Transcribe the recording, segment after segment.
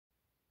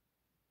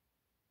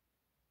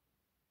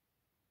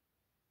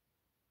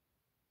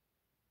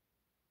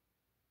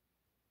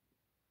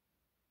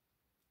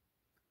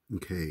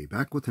Okay,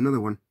 back with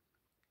another one.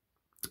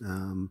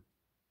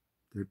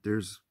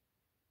 There's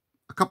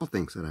a couple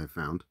things that I've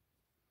found.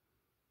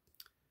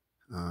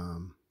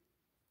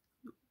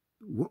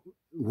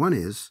 One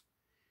is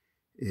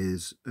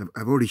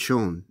I've already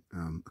shown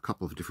a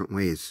couple of different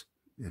ways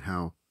at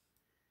how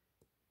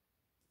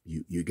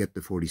you get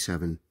the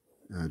 47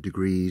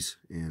 degrees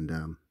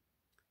and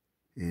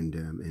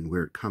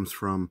where it comes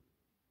from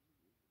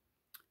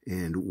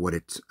and what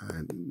its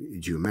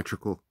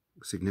geometrical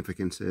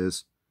significance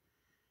is,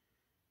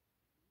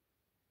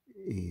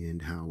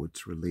 and how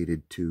it's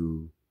related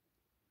to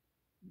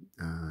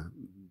a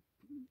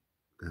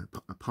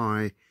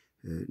pi,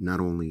 not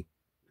only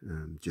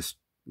just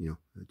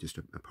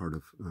a part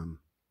of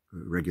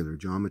regular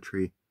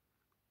geometry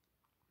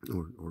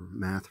or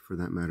math for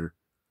that matter.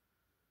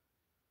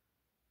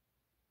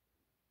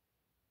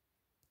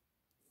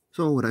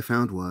 So what I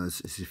found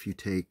is if you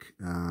take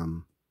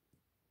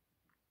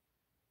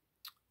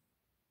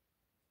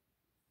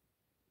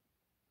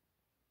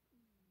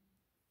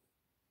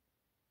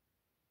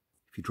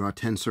if you draw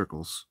 10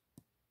 circles,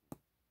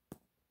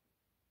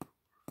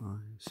 5,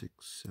 6,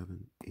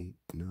 7, 8,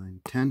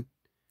 9, 10,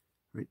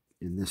 right,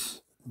 in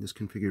this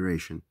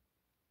configuration,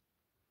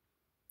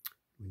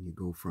 when you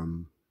go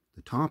from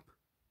the top,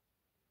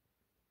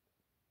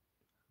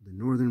 the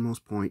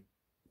northernmost point,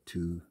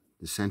 to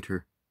the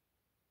center,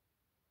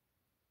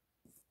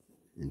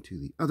 and to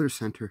the other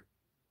center,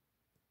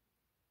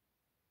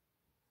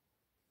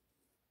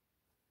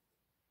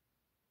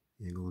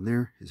 the angle in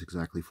there is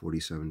exactly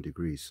 47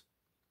 degrees.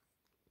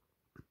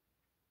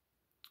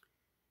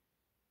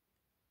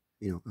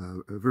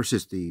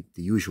 Versus the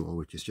usual,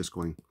 which is just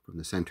going from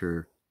the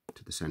center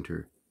to the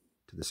center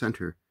to the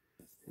center,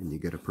 and you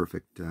get a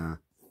perfect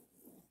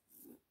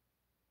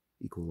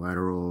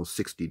equilateral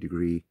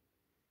 60-degree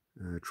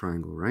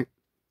triangle, right?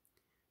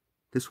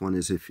 This one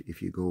is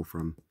if you go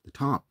from the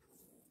top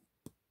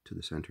to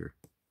the center,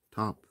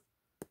 top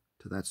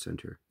to that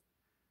center,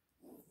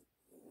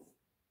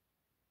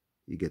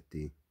 you get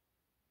the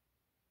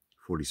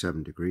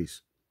 47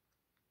 degrees.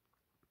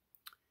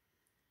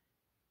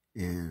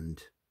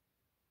 And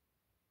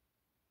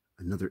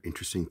another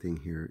interesting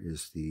thing here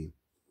is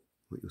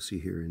what you'll see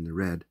here in the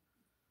red.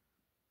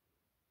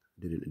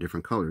 I did it in a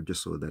different color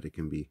just so that it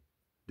can be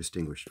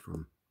distinguished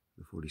from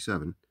the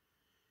 47.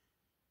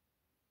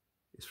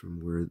 Is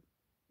from where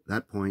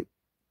that point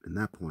and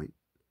that point,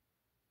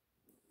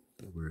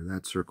 where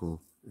that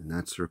circle and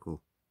that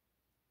circle,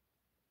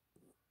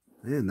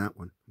 and that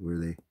one,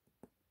 where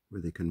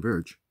they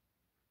converge.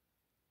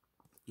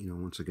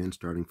 Once again,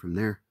 starting from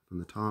there, from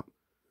the top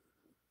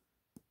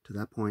to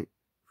that point,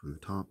 from the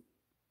top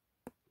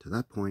to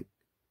that point,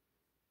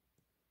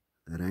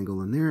 that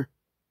angle in there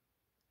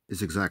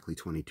is exactly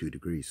 22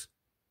 degrees.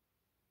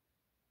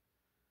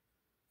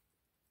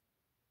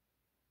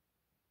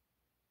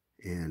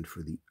 And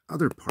for the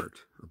other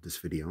part of this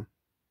video,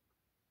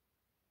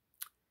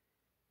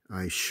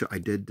 I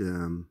did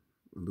a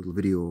little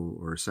video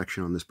or a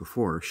section on this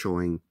before,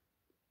 showing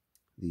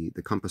the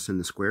compass and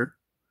the square,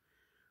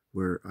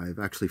 where I've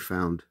actually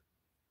found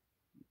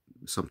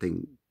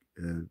something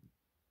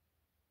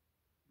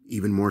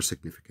even more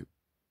significant.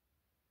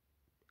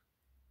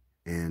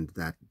 And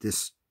that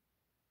this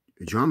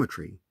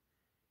geometry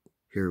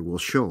here will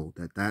show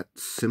that that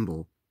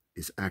symbol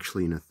is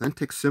actually an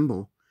authentic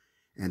symbol,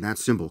 and that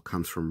symbol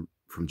comes from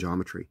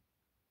geometry,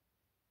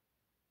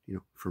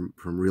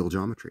 from real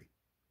geometry.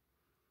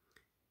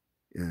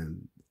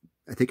 And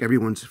I think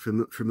everyone's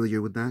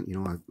familiar with that.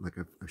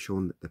 I've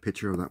shown the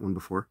picture of that one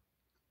before.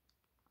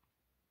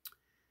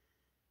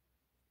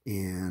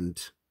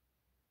 And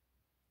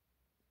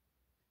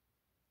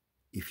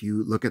if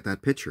you look at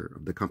that picture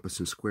of the compass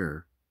and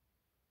square,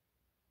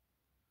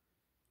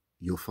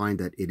 you'll find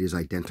that it is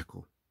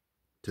identical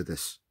to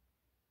this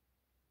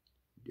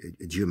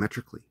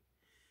geometrically.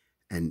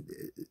 And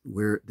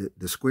where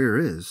the square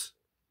is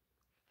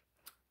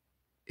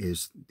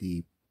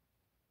the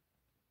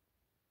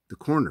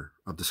corner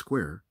of the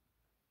square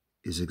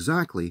is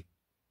exactly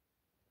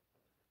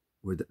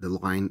where the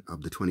line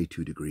of the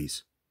 22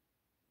 degrees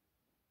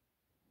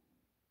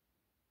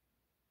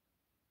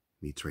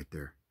meets, right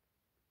there.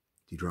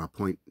 If you draw a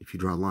point, if you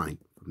draw a line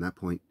from that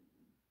point,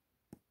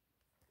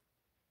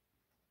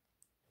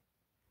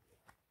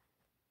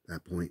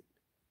 to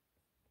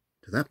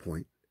that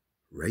point,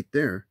 right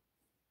there,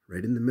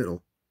 right in the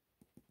middle,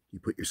 you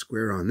put your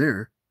square on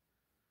there,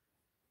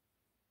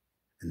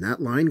 and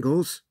that line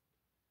goes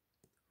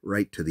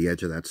right to the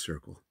edge of that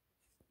circle.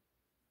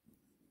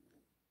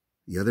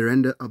 The other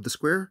end of the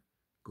square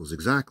goes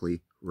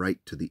exactly right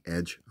to the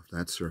edge of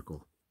that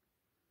circle.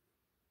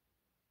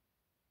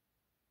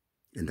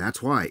 And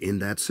that's why in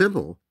that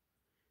symbol,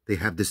 they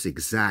have this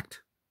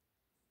exact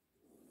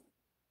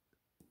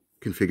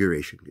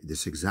configuration,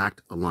 this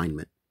exact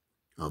alignment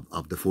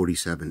of the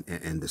 47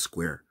 and the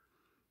square.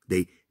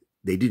 They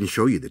didn't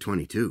show you the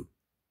 22,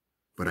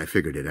 but I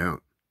figured it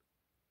out.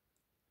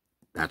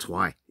 That's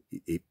why.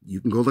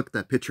 You can go look at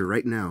that picture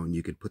right now, and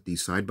you could put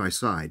these side by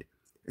side,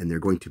 and they're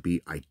going to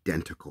be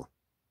identical.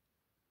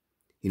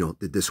 You know,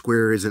 the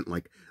square isn't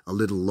like a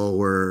little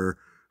lower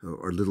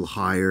or a little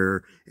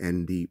higher,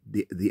 and the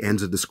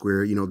ends of the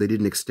square, you know, they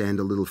didn't extend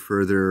a little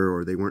further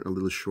or they weren't a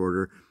little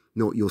shorter.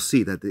 No, you'll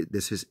see that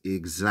this is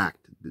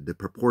exact. The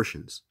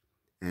proportions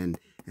and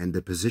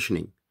the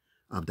positioning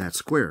of that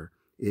square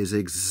is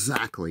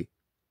exactly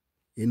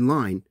in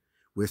line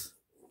with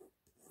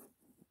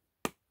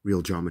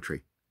real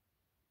geometry.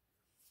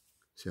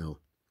 So,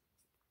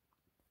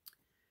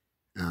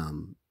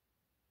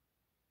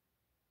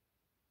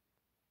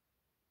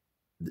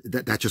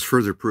 that just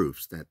further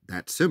proves that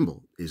that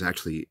symbol is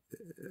actually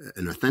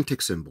an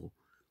authentic symbol,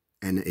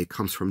 and it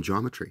comes from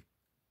geometry.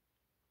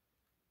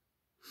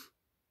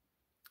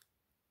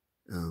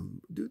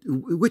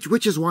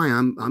 Which is why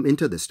I'm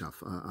into this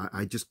stuff.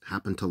 I just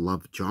happen to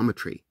love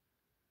geometry.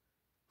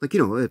 Like,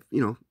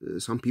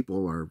 some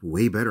people are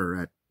way better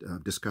at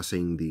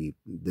discussing the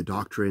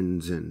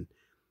doctrines and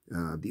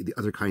the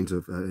other kinds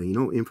of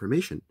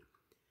information.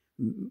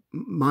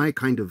 My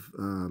kind of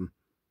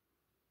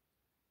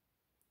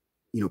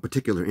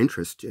particular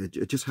interest,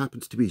 it just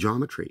happens to be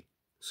geometry.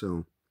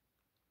 So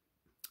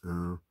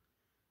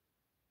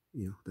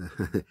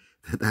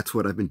that's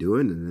what I've been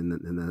doing,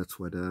 and that's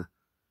what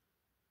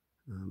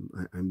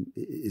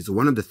is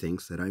one of the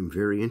things that I'm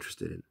very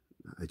interested in.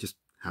 I just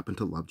happen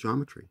to love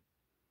geometry.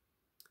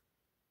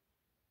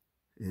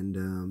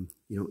 And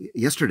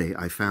yesterday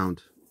I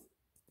found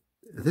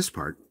this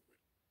part.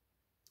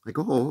 Like,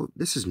 oh,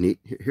 this is neat.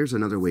 Here's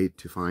another way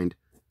to find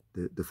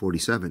the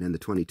 47 and the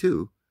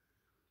 22.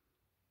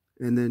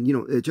 And then,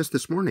 just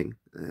this morning,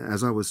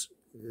 as I was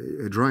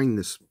drawing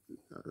this,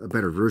 a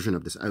better version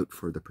of this out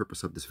for the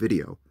purpose of this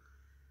video,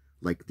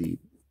 like the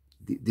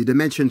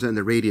dimensions and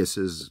the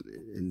radiuses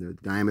and the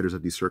diameters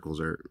of these circles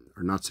are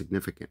not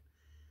significant.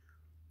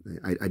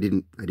 I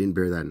didn't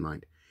bear that in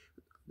mind.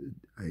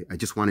 I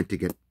just wanted to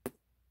get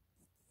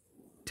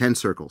 10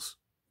 circles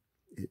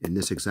in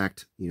this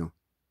exact,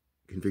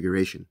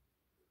 configuration.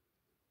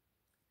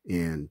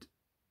 And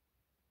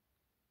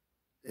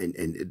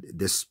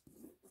this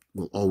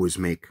will always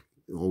give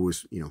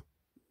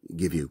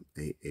you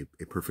a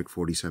perfect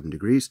 47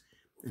 degrees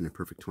and a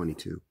perfect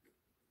 22.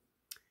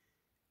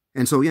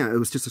 And so, yeah, it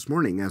was just this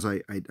morning as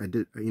I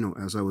did,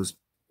 as I was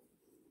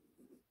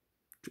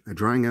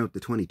drawing out the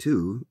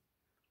 22,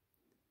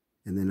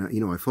 and then,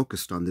 I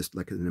focused on this,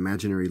 like an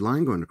imaginary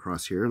line going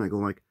across here, and I go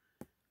like,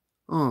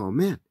 oh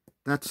man,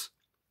 that's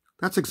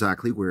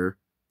exactly where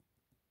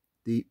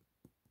the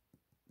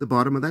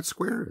bottom of that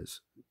square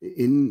is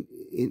in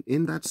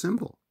that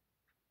symbol.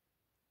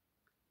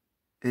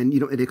 And,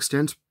 it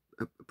extends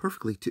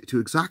perfectly to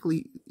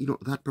exactly,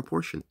 that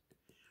proportion,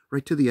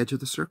 right to the edge of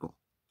the circle.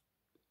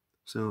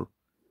 So,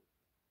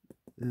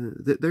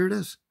 there it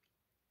is.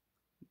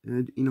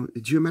 And,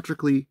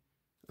 geometrically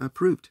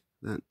proved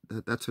that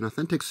that's an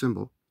authentic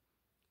symbol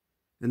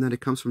and that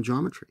it comes from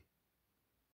geometry.